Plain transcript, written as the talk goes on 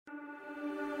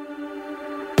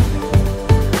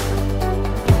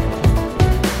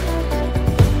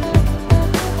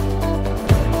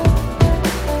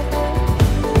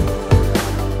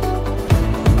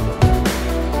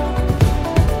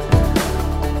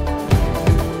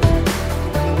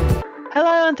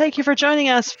thank you for joining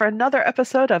us for another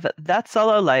episode of That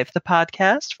Solo Life, the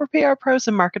podcast for PR pros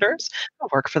and marketers who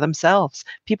work for themselves,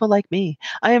 people like me.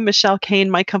 I am Michelle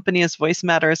Kane. My company is Voice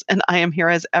Matters, and I am here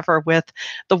as ever with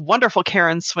the wonderful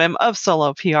Karen Swim of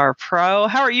Solo PR Pro.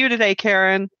 How are you today,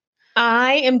 Karen?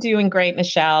 I am doing great,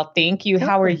 Michelle. Thank you. Good.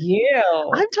 How are you?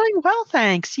 I'm doing well,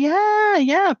 thanks.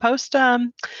 Yeah.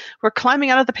 We're climbing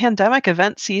out of the pandemic.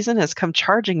 Event season has come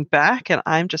charging back, and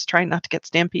I'm just trying not to get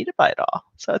stampeded by it all.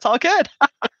 So it's all good.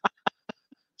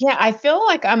 Yeah, I feel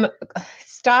like I'm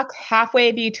stuck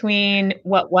halfway between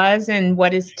what was and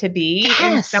what is to be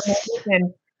in some ways,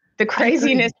 and the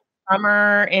craziness of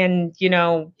summer, and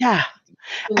Yeah.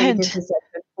 really And this is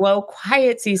a slow,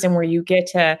 quiet season where you get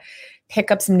to pick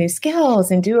up some new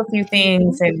skills and do a few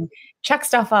things and check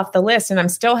stuff off the list. And I'm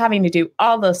still having to do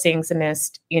all those things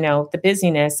amidst, the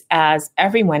busyness as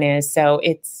everyone is. So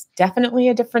it's definitely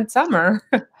a different summer.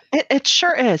 It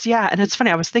sure is. Yeah. And it's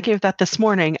funny. I was thinking of that this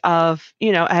morning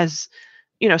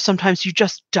sometimes you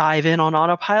just dive in on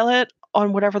autopilot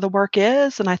on whatever the work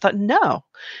is. And I thought, no,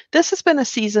 this has been a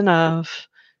season of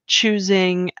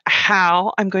choosing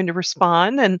how I'm going to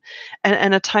respond and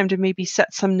a time to maybe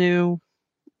set some new,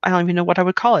 I don't even know what I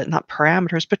would call it, not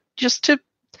parameters, but just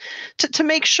to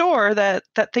make sure that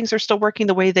things are still working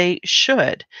the way they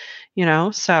should,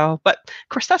 So, but of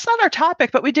course, that's not our topic,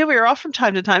 but we are off from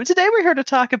time to time. Today, we're here to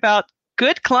talk about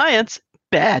good clients,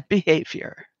 bad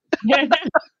behavior.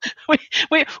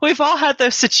 We've all had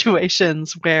those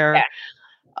situations where, yeah.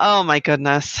 Oh my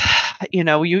goodness,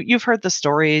 you've heard the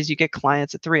stories. You get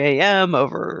clients at 3 a.m.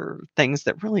 over things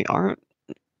that really aren't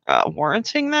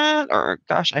warranting that, or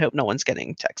gosh, I hope no one's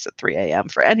getting texts at 3 a.m.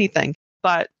 for anything.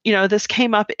 But, this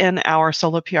came up in our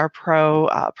Solo PR Pro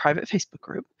private Facebook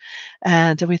group.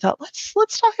 And we thought,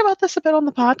 let's talk about this a bit on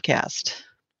the podcast.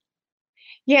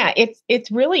 Yeah, it's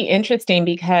really interesting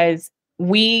because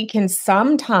we can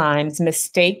sometimes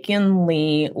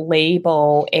mistakenly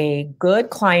label a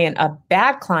good client a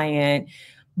bad client,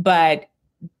 but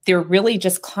they're really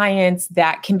just clients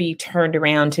that can be turned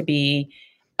around to be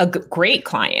a great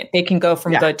client. They can go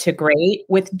from good to great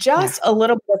with just a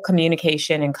little bit of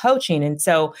communication and coaching. And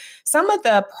so some of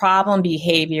the problem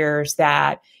behaviors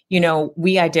that,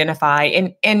 we identify,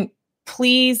 and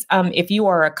please, if you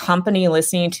are a company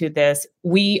listening to this,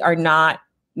 we are not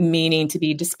meaning to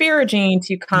be disparaging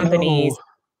to companies.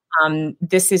 No.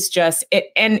 This is just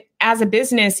it. And as a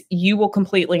business, you will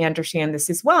completely understand this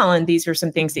as well. And these are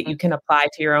some things that you can apply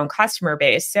to your own customer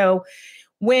base. So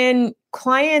when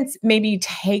clients maybe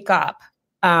take up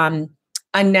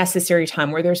unnecessary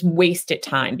time, where there's wasted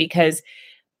time, because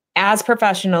as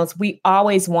professionals, we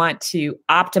always want to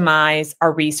optimize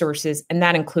our resources, and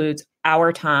that includes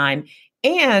our time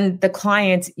and the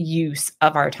client's use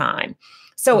of our time.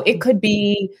 So it could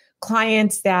be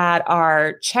clients that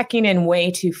are checking in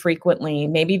way too frequently.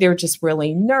 Maybe they're just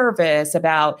really nervous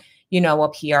about a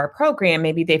PR program.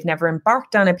 Maybe they've never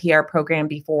embarked on a PR program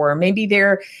before. Maybe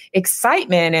their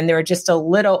excitement and they're just a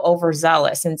little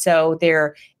overzealous. And so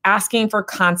they're asking for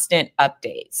constant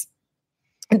updates.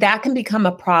 And that can become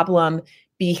a problem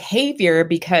behavior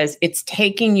because it's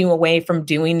taking you away from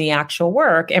doing the actual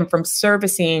work and from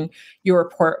servicing your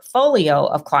portfolio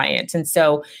of clients. And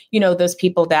so, those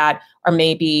people that are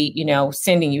maybe,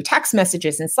 sending you text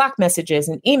messages and Slack messages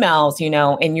and emails,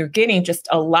 and you're getting just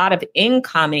a lot of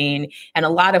incoming and a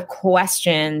lot of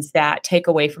questions that take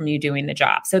away from you doing the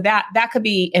job. So that could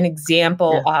be an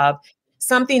example of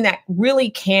something that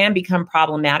really can become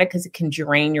problematic because it can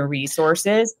drain your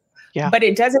resources. Yeah. But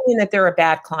it doesn't mean that they're a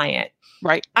bad client.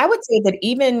 Right. I would say that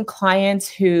even clients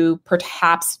who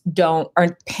perhaps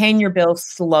are paying your bills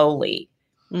slowly,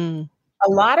 a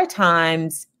lot of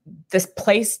times this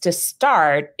place to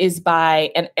start is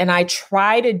by, and I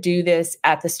try to do this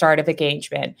at the start of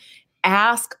engagement,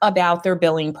 ask about their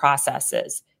billing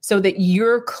processes so that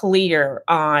you're clear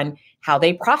on how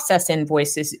they process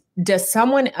invoices. Does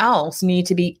someone else need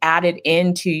to be added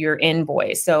into your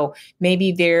invoice? So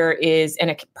maybe there is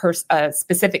a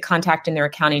specific contact in their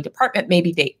accounting department.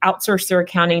 Maybe they outsource their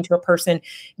accounting to a person.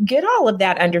 Get all of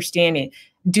that understanding.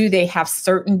 Do they have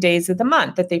certain days of the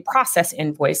month that they process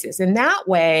invoices? And that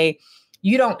way,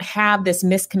 you don't have this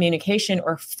miscommunication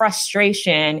or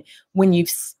frustration when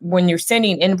you're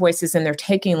sending invoices and they're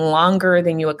taking longer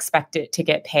than you expect it to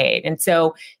get paid. And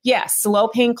so, yes, slow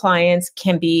paying clients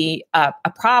can be a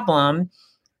problem.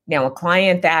 Now, a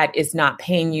client that is not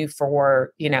paying you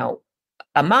for,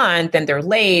 a month and they're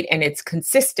late and it's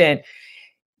consistent,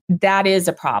 that is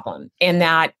a problem. And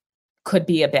that could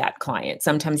be a bad client.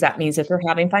 Sometimes that means that they're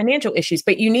having financial issues.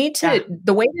 But you need to,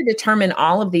 the way to determine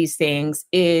all of these things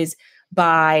is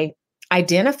by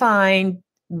identifying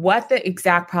what the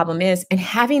exact problem is and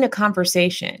having a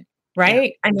conversation,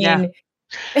 right? Yeah. I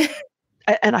mean,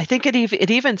 and I think it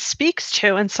even speaks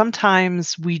to, and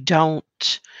sometimes we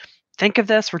don't think of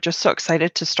this, we're just so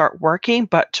excited to start working,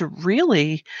 but to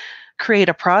really create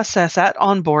a process at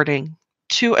onboarding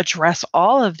to address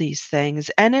all of these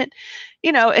things. And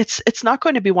it's not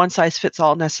going to be one size fits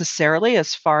all necessarily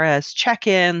as far as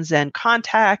check-ins and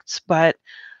contacts, but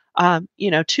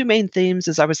two main themes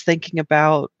as I was thinking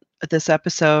about this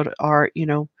episode are,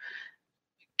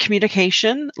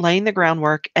 communication, laying the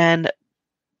groundwork, and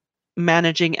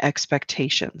managing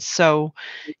expectations. So,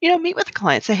 meet with the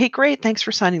client, say, hey, great, thanks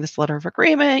for signing this letter of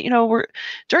agreement. We're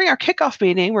during our kickoff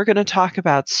meeting, we're going to talk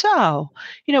about,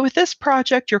 with this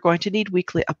project, you're going to need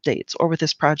weekly updates, or with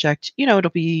this project,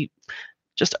 it'll be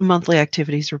just a monthly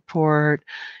activities report.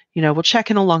 We'll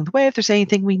check in along the way if there's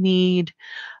anything we need.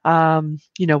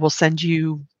 We'll send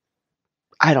you,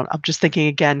 I'm just thinking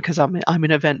again, because I'm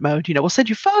in event mode, we'll send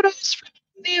you photos from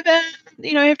the event,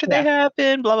 after they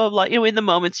happen, blah, blah, blah. In the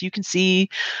moments you can see,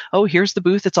 oh, here's the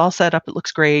booth. It's all set up. It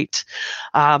looks great.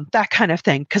 That kind of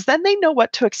thing. Because then they know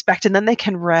what to expect, and then they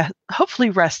can hopefully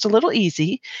rest a little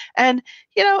easy. And,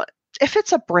 if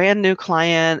it's a brand new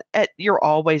client, you're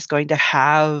always going to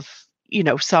have,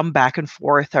 some back and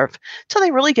forth till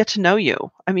they really get to know you.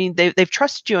 I mean, they've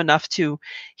trusted you enough to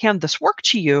hand this work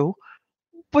to you,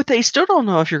 but they still don't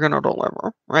know if you're going to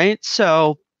deliver, right?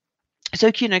 So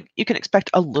you can expect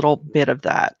a little bit of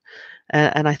that,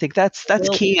 and I think that's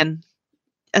key. And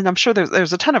I'm sure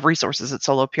there's a ton of resources at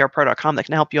soloprpro.com that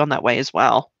can help you on that way as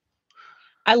well.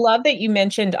 I love that you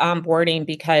mentioned onboarding,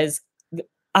 because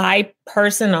I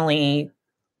personally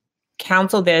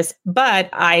counsel this, but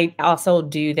I also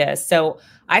do this. So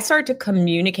I start to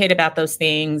communicate about those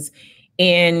things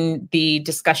in the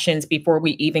discussions before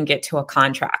we even get to a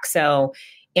contract. So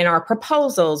in our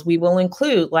proposals, we will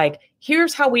include, like,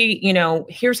 here's how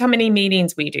many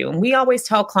meetings we do. And we always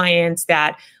tell clients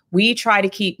that we try to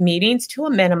keep meetings to a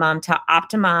minimum to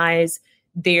optimize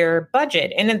their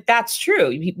budget. And that's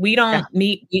true. We don't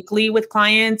meet weekly with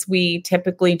clients. We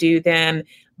typically do them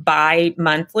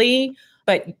bi-monthly.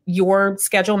 But your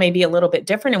schedule may be a little bit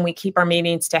different, and we keep our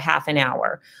meetings to half an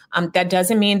hour. That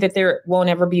doesn't mean that there won't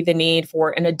ever be the need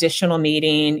for an additional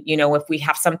meeting, if we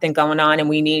have something going on and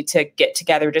we need to get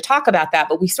together to talk about that.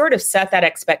 But we sort of set that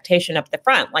expectation up the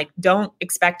front. Like, don't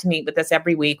expect to meet with us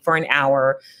every week for an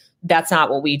hour. That's not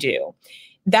what we do.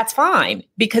 That's fine,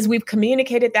 because we've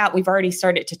communicated that. We've already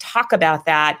started to talk about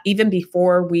that even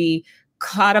before we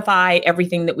codify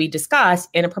everything that we discuss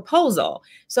in a proposal.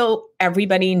 So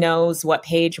everybody knows what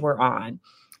page we're on.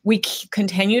 We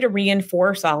continue to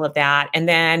reinforce all of that. And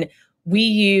then we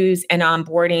use an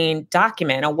onboarding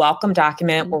document, a welcome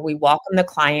document, where we welcome the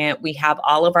client. We have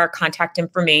all of our contact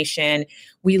information.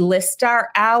 We list our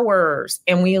hours,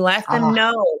 and we let them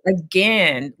know,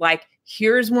 again, like,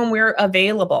 here's when we're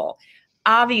available.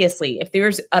 Obviously, if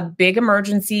there's a big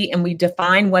emergency and we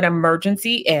define what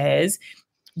emergency is,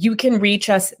 you can reach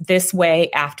us this way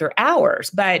after hours.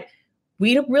 But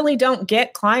we really don't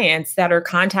get clients that are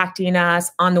contacting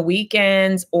us on the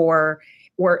weekends, or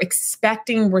we're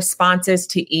expecting responses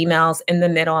to emails in the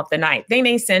middle of the night. They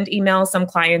may send emails. Some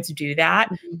clients do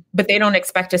that, but they don't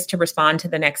expect us to respond to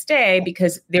the next day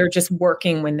because they're just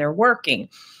working when they're working.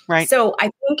 Right. So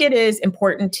I think it is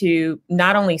important to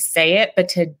not only say it, but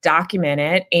to document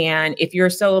it. And if you're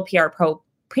a Solo PR Pro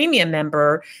Premium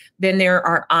member, then there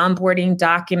are onboarding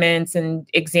documents and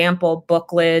example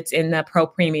booklets in the Pro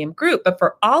Premium group. But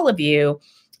for all of you,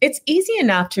 it's easy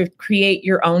enough to create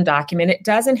your own document. It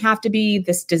doesn't have to be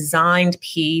this designed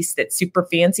piece that's super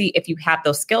fancy. If you have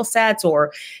those skill sets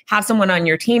or have someone on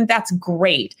your team, that's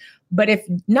great. But if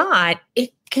not,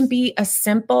 it can be a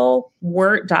simple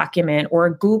Word document or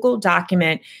a Google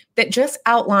document that just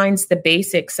outlines the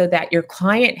basics so that your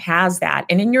client has that.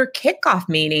 And in your kickoff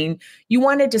meeting, you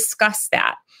want to discuss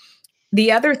that.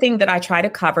 The other thing that I try to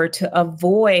cover to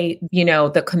avoid,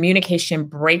 the communication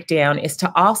breakdown is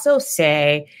to also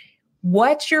say,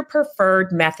 what's your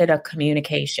preferred method of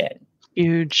communication?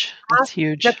 Huge. That's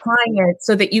huge. The client,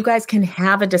 so that you guys can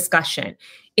have a discussion.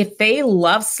 If they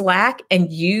love Slack and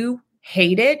you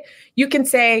hate it, you can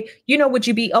say, would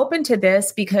you be open to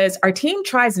this? Because our team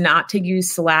tries not to use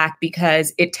Slack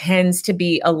because it tends to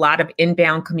be a lot of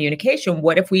inbound communication.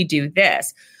 What if we do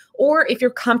this? Or if you're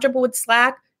comfortable with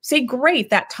Slack, say, great,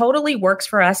 that totally works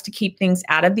for us to keep things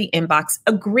out of the inbox.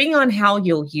 Agree on how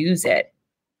you'll use it.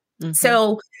 Mm-hmm.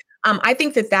 So I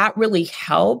think that really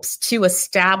helps to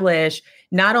establish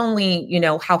not only,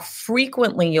 how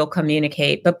frequently you'll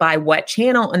communicate, but by what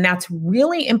channel. And that's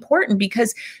really important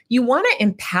because you want to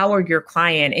empower your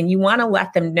client and you want to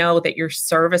let them know that you're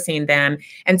servicing them.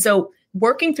 And so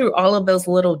working through all of those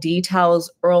little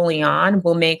details early on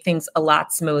will make things a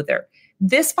lot smoother.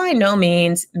 This by no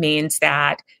means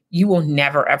that you will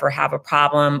never, ever have a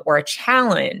problem or a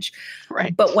challenge.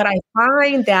 Right. But what I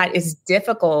find that is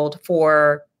difficult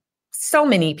for so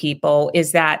many people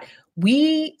is that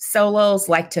we solos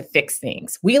like to fix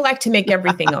things. We like to make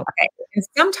everything okay. And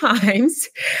sometimes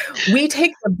we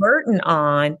take the burden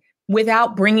on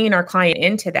without bringing our client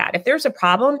into that. If there's a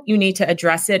problem, you need to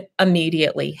address it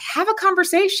immediately. Have a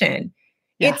conversation.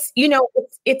 Yeah.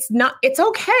 It's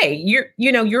okay.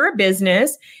 You're a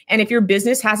business. And if your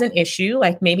business has an issue,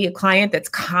 like maybe a client that's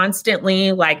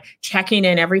constantly like checking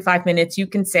in every 5 minutes, you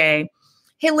can say,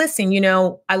 hey, listen,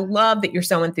 I love that you're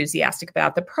so enthusiastic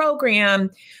about the program,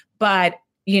 but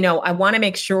I want to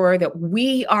make sure that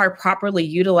we are properly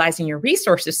utilizing your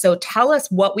resources. So tell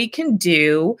us what we can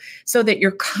do so that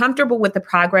you're comfortable with the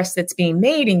progress that's being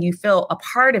made and you feel a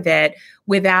part of it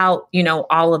without,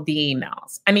 all of the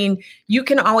emails. I mean, you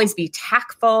can always be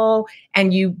tactful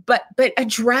but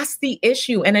address the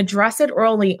issue and address it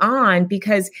early on,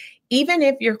 because even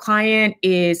if your client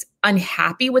is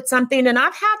unhappy with something, and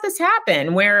I've had this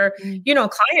happen where, a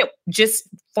client just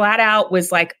flat out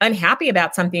was like unhappy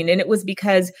about something. And it was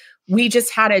because we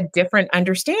just had a different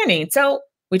understanding. So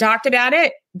we talked about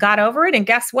it, got over it. And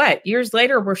guess what? Years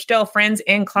later, we're still friends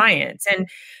and clients. And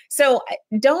so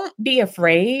don't be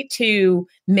afraid to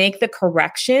make the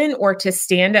correction or to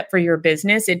stand up for your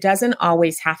business. It doesn't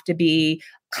always have to be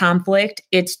conflict.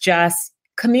 It's just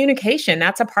communication.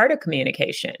 That's a part of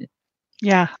communication.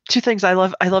 Yeah. Two things. I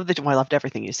loved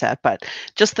everything you said, but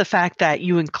just the fact that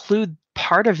you include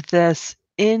part of this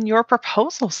in your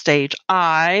proposal stage.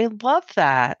 I love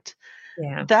that.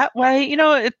 Yeah. That way,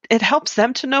 it helps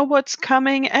them to know what's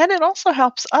coming, and it also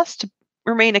helps us to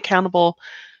remain accountable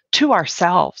to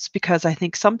ourselves, because I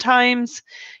think sometimes,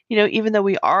 even though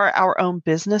we are our own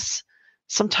business,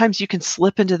 sometimes you can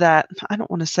slip into that, I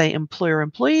don't want to say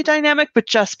employer-employee dynamic, but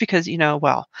just because,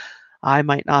 I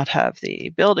might not have the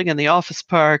building and the office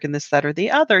park and this, that, or the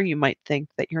other, you might think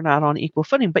that you're not on equal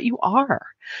footing, but you are.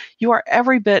 You are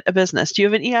every bit a business. Do you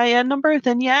have an EIN number?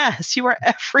 Then yes, you are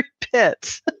every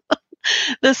bit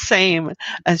the same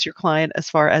as your client as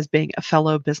far as being a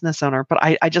fellow business owner. But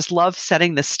I just love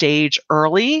setting the stage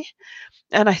early.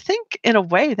 And I think in a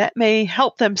way that may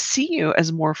help them see you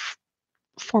as more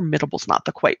formidable is not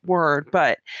the quite word,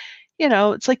 but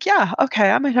it's like, yeah, okay,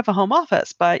 I might have a home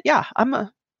office, but yeah,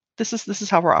 this is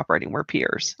how we're operating. We're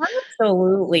peers.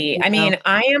 Absolutely. I mean,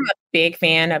 I am a big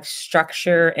fan of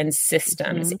structure and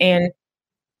systems, and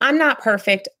I'm not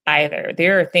perfect either.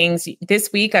 There are things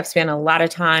this week I've spent a lot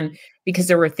of time because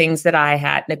there were things that I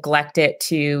had neglected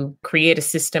to create a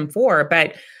system for.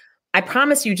 But I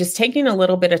promise you, just taking a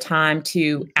little bit of time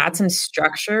to add some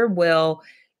structure will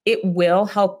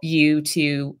help you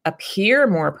to appear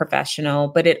more professional.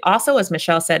 But it also, as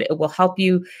Michelle said, it will help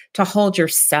you to hold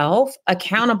yourself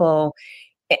accountable.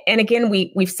 And again,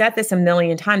 we've said this a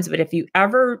million times, but if you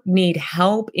ever need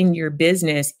help in your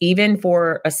business, even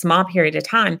for a small period of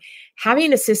time,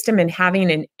 having a system and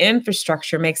having an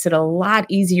infrastructure makes it a lot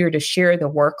easier to share the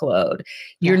workload.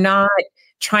 You're not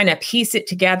trying to piece it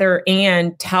together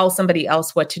and tell somebody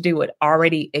else what to do. It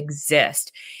already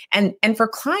exists. And for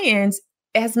clients,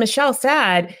 as Michelle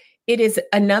said, it is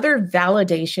another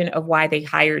validation of why they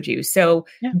hired you. So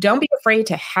don't be afraid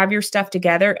to have your stuff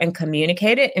together and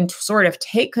communicate it and sort of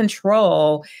take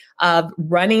control of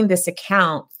running this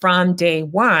account from day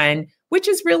one, which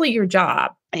is really your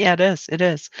job. Yeah, it is. It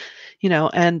is.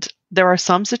 And there are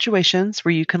some situations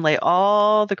where you can lay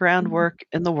all the groundwork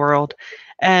in the world,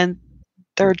 and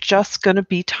there are just going to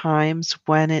be times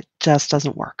when it just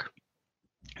doesn't work.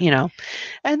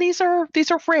 And these are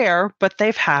rare, but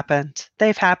they've happened.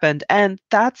 And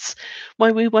that's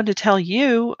why we want to tell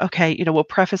you, okay, we'll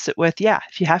preface it with,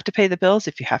 if you have to pay the bills,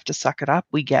 if you have to suck it up,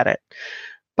 we get it.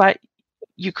 But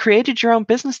you created your own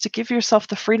business to give yourself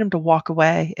the freedom to walk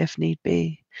away if need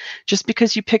be. Just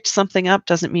because you picked something up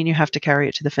doesn't mean you have to carry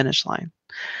it to the finish line.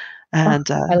 And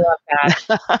I love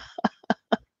that.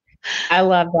 I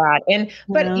love that.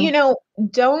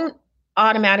 But don't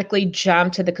automatically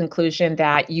jump to the conclusion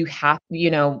that you have,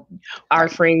 our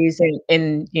phrase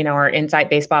in our inside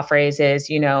baseball phrase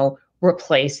is,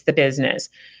 replace the business.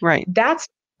 Right. That's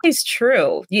It's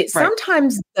true. Right.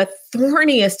 Sometimes the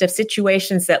thorniest of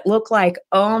situations that look like,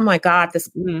 oh my God,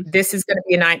 Mhm. this is going to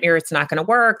be a nightmare. It's not going to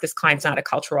work. This client's not a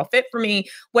cultural fit for me,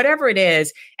 whatever it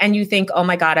is. And you think, oh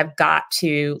my God, I've got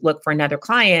to look for another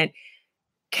client,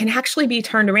 can actually be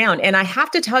turned around. And I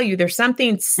have to tell you, there's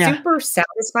something Yeah. super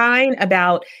satisfying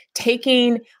about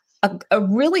taking a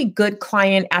really good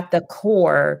client at the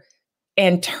core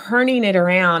and turning it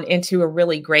around into a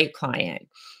really great client.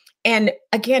 And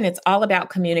again, it's all about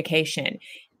communication.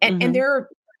 And Mhm. there are,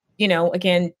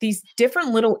 again, these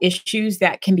different little issues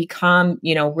that can become,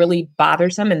 really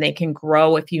bothersome and they can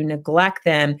grow if you neglect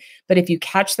them. But if you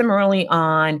catch them early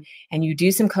on and you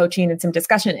do some coaching and some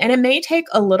discussion, and it may take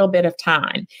a little bit of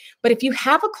time, but if you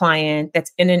have a client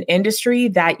that's in an industry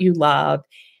that you love,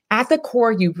 at the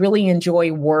core, you really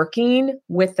enjoy working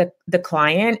with the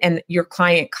client and your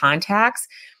client contacts.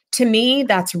 To me,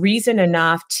 that's reason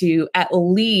enough to at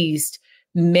least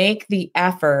make the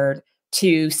effort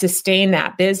to sustain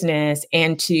that business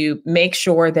and to make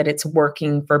sure that it's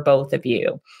working for both of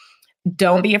you.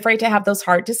 Don't be afraid to have those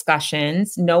hard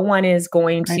discussions. No one is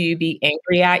going Right. to be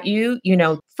angry at you.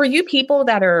 For you people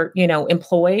that are,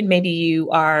 employed, maybe you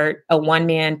are a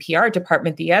one-man PR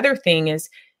department. The other thing is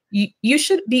you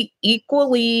should be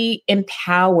equally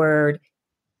empowered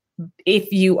if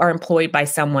you are employed by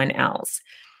someone else,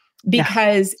 Yeah.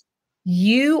 because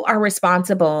you are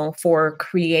responsible for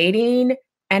creating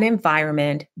an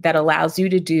environment that allows you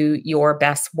to do your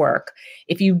best work.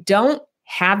 If you don't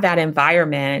have that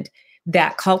environment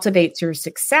that cultivates your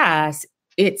success,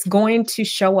 it's going to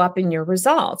show up in your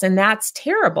results. And that's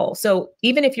terrible. So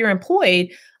even if you're employed,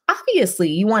 obviously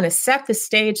you want to set the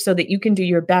stage so that you can do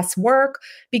your best work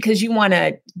because you want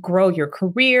to grow your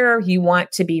career. You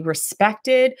want to be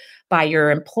respected by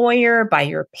your employer, by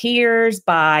your peers,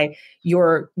 by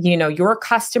your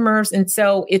customers. And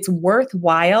so it's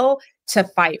worthwhile to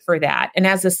fight for that. And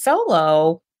as a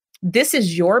solo, this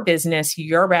is your business,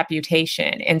 your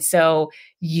reputation. And so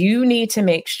you need to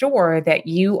make sure that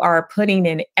you are putting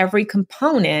in every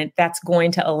component that's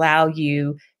going to allow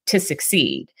you to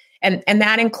succeed. And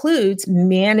that includes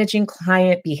managing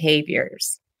client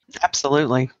behaviors.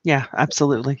 Absolutely. Yeah,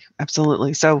 absolutely.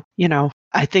 Absolutely. So,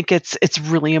 I think it's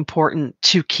really important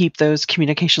to keep those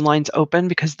communication lines open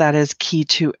because that is key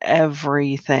to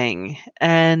everything.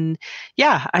 And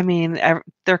yeah, I mean,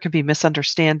 there could be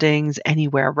misunderstandings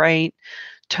anywhere, right?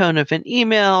 Tone of an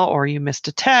email, or you missed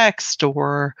a text,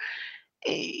 or,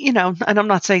 and I'm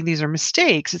not saying these are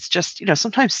mistakes. It's just,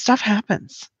 sometimes stuff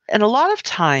happens. And a lot of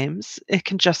times it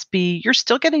can just be you're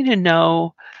still getting to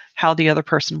know how the other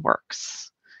person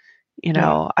works. You Right.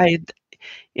 know, I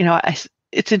I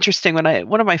it's interesting when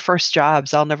one of my first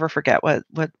jobs, I'll never forget what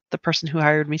the person who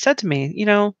hired me said to me,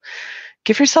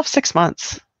 "Give yourself 6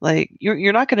 months. Like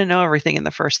you're not going to know everything in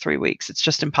the first 3 weeks. It's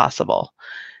just impossible."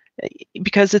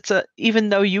 Because even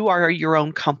though you are your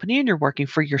own company and you're working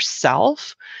for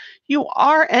yourself, you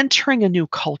are entering a new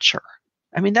culture.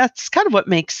 I mean, that's kind of what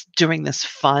makes doing this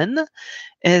fun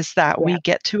is that Yeah. we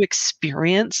get to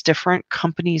experience different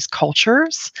companies'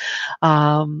 cultures.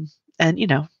 And,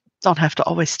 don't have to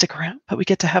always stick around, but we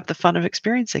get to have the fun of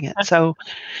experiencing it. So,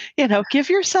 give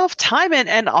yourself time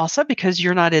and also because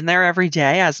you're not in there every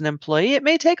day as an employee, it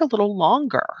may take a little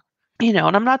longer. And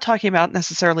I'm not talking about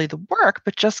necessarily the work,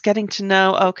 but just getting to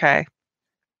know, okay,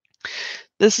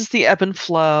 this is the ebb and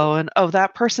flow and oh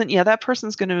that person, yeah, that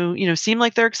person's going to seem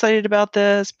like they're excited about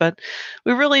this, but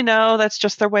we really know that's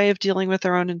just their way of dealing with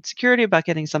their own insecurity about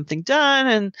getting something done,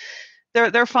 and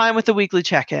they're fine with the weekly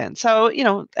check-in. So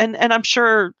and I'm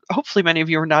sure hopefully many of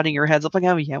you are nodding your heads up like,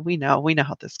 oh yeah, we know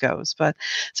how this goes. But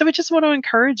so we just want to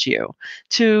encourage you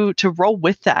to roll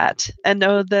with that and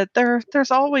know that there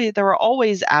are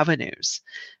always avenues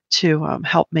to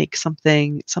help make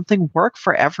something work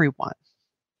for everyone.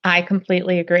 I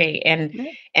completely agree. And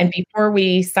Yeah. and before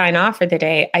we sign off for the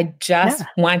day, I just Yeah.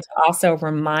 want to also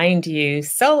remind you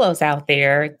solos out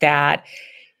there that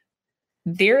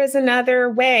there is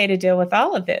another way to deal with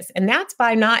all of this, and that's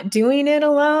by not doing it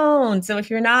alone. So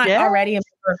if you're not Yeah. already a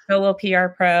member of Solo PR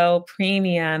Pro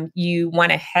Premium, you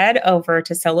want to head over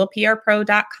to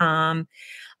soloprpro.com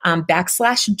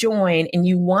 /join, and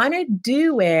you want to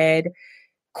do it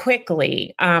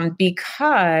quickly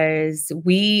because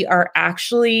we are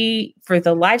actually, for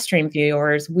the live stream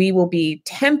viewers, we will be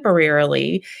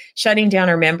temporarily shutting down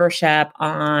our membership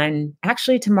on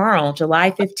actually tomorrow,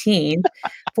 July 15th,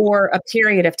 for a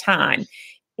period of time.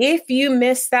 If you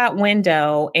miss that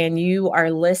window and you are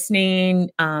listening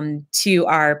to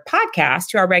our podcast,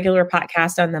 to our regular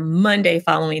podcast on the Monday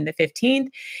following the 15th,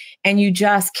 and you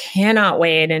just cannot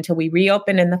wait until we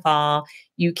reopen in the fall,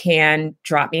 you can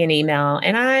drop me an email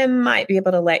and I might be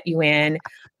able to let you in.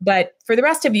 But for the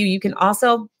rest of you, you can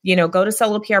also, go to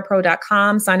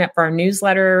soloprpro.com, sign up for our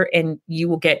newsletter, and you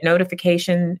will get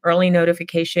early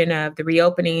notification of the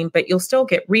reopening, but you'll still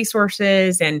get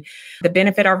resources and the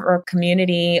benefit of our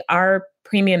community. Our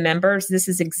premium members, this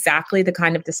is exactly the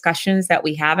kind of discussions that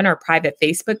we have in our private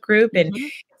Facebook group. And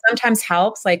it sometimes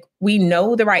helps, like we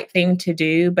know the right thing to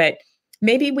do, but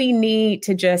maybe we need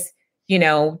to just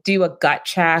do a gut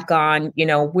check on,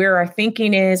 where our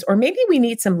thinking is, or maybe we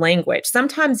need some language.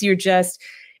 Sometimes you're just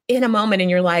in a moment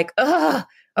and you're like, oh,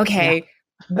 okay,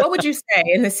 yeah. What would you say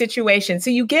in the situation? So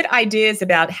you get ideas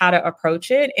about how to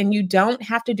approach it, and you don't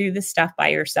have to do this stuff by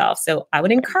yourself. So I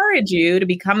would encourage you to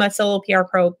become a Solo PR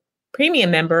Pro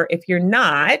premium member if you're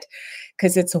not,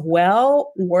 because it's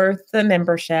well worth the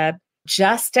membership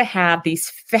just to have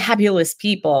these fabulous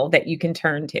people that you can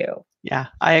turn to. Yeah,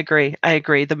 I agree.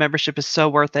 The membership is so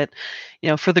worth it,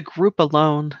 for the group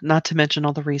alone, not to mention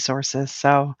all the resources.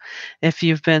 So if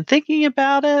you've been thinking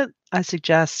about it, I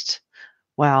suggest,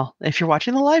 if you're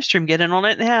watching the live stream, get in on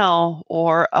it now,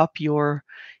 or up your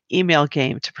email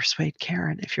game to persuade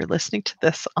Karen if you're listening to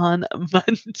this on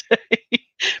Monday.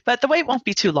 But the wait won't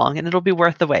be too long and it'll be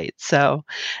worth the wait. So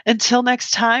until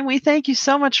next time, we thank you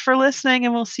so much for listening,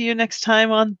 and we'll see you next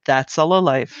time on That's Solo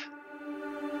Life.